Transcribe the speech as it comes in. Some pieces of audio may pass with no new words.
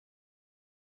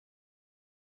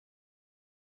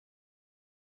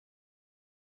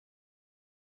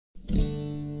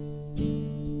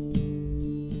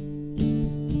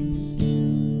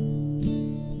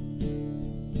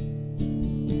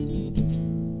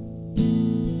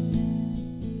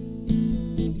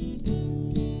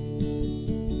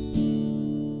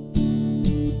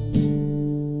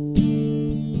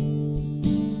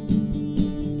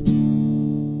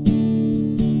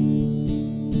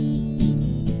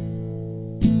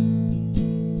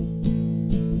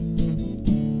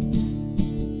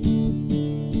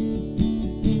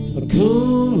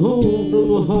come home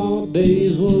from a hard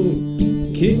day's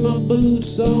work, kick my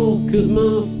boots off 'cause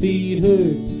my feet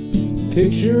hurt.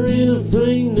 Picture in a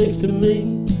frame next to me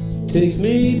takes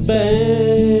me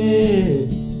back.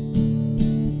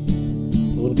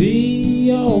 Well,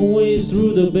 D always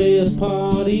threw the best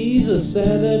parties. A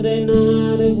Saturday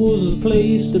night, it was a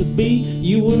place to be.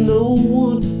 You were no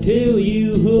one till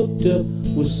you hooked up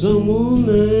with someone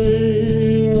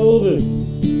there. Over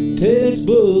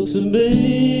textbooks and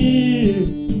beer,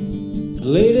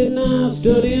 late at night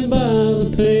studying by the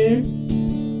pair.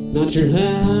 Not sure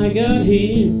how I got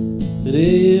here, but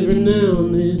every now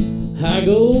and then I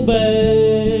go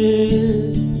back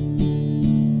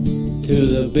to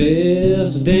the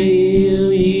best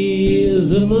damn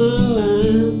years of my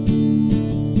life.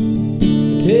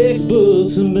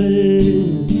 Textbooks and beer.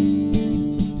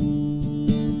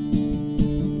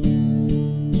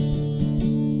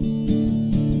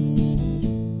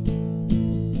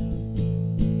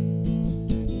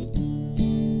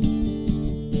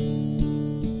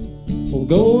 Well,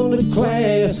 going to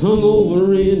class,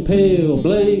 hungover and pale,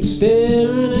 blank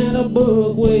staring at a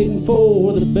book, waiting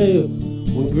for the bell.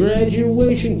 When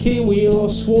graduation came, we all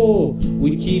swore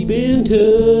we'd keep in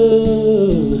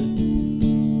touch.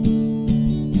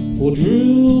 Well,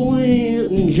 Drew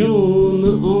went and joined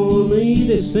the army.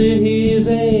 They sent his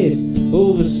ass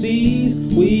overseas.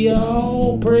 We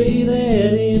all pray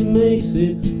that he makes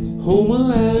it home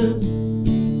alive,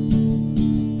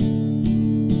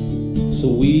 so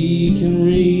we can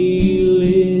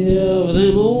relive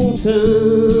them old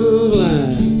times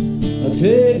like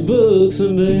textbooks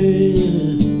and bed.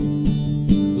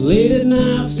 Late at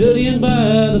night studying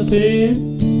by the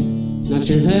pen. Not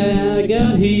sure how I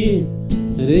got here,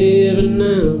 but every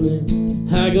now and then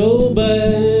I go back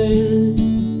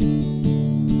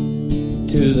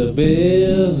to the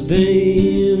best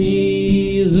damn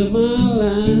years of my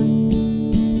life.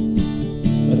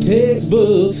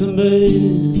 Textbooks and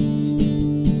bed.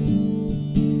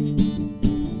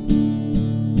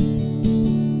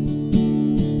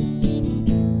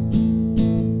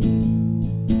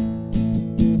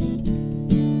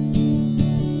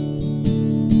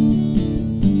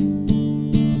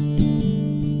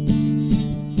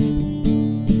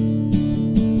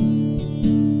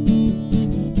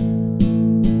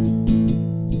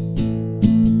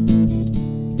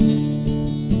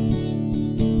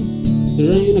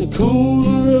 There ain't a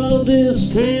corner of this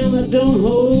town that don't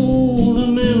hold a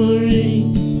memory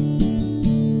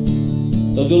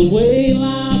of the way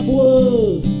life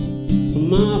was for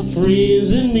my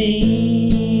friends and me.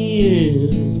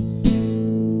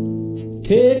 And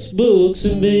textbooks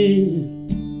and bed,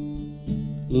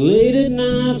 late at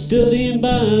night studying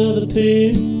by the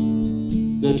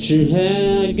pen. Not sure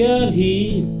how I got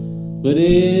here, but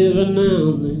every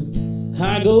now and then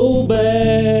I go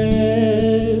back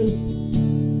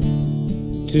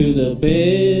to the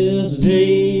best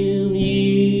damn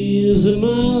years of my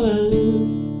life.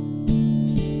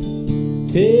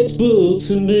 Textbooks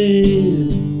and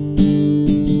bed.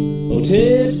 Oh,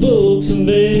 textbooks and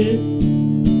bed.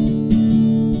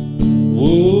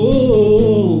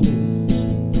 Whoa.